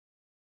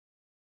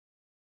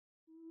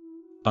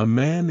A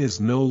man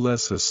is no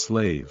less a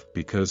slave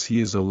because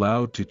he is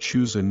allowed to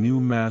choose a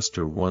new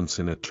master once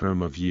in a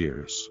term of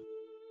years.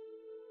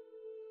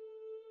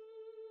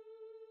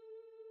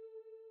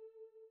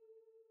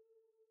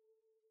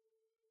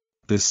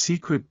 The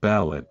secret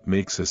ballot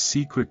makes a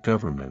secret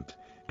government,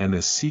 and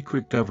a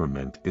secret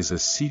government is a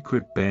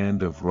secret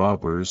band of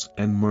robbers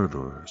and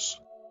murderers.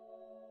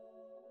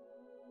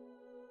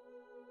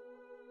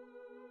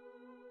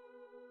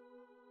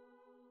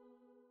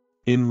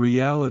 In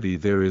reality,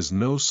 there is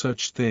no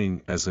such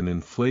thing as an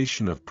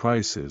inflation of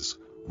prices,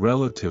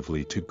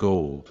 relatively to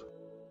gold.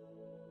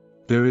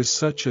 There is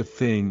such a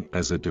thing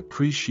as a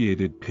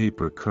depreciated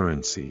paper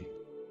currency.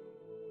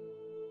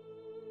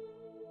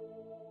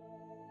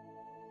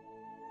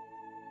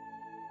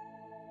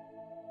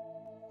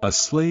 A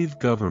slave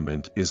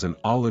government is an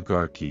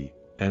oligarchy,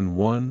 and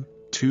one,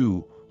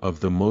 too,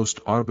 of the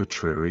most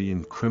arbitrary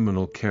and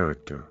criminal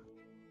character.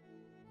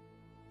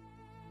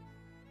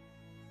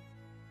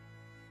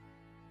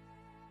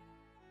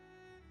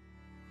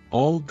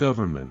 All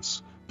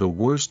governments, the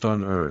worst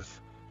on earth,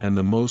 and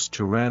the most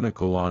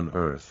tyrannical on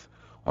earth,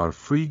 are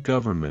free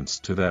governments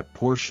to that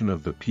portion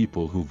of the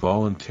people who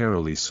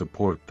voluntarily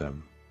support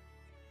them.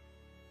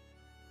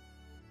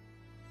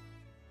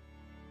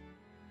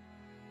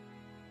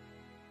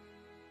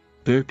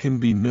 There can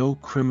be no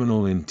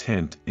criminal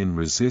intent in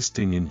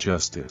resisting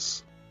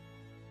injustice.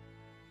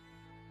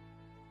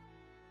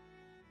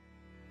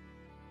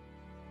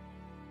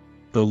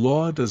 The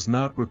law does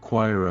not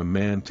require a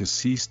man to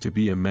cease to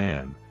be a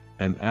man,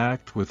 and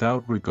act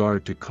without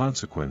regard to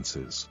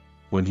consequences,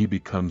 when he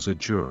becomes a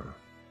juror.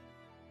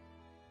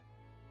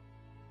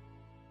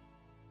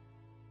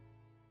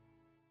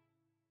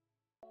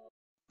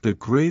 The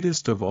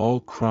greatest of all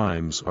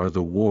crimes are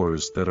the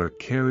wars that are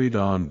carried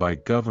on by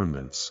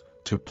governments,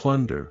 to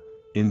plunder,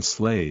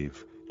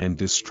 enslave, and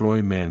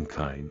destroy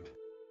mankind.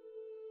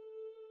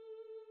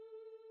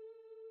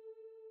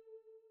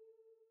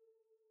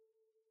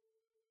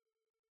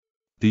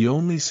 The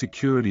only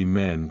security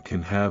men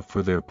can have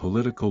for their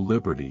political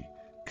liberty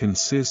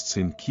consists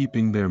in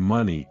keeping their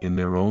money in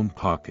their own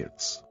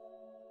pockets.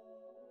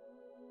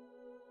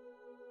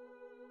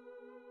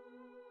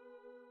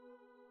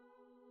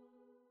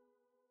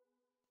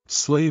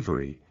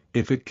 Slavery,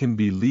 if it can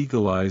be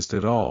legalized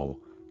at all,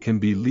 can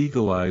be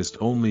legalized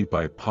only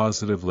by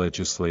positive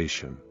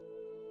legislation.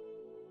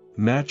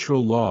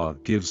 Natural law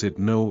gives it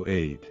no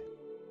aid.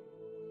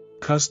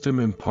 Custom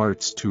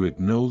imparts to it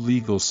no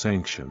legal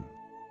sanction.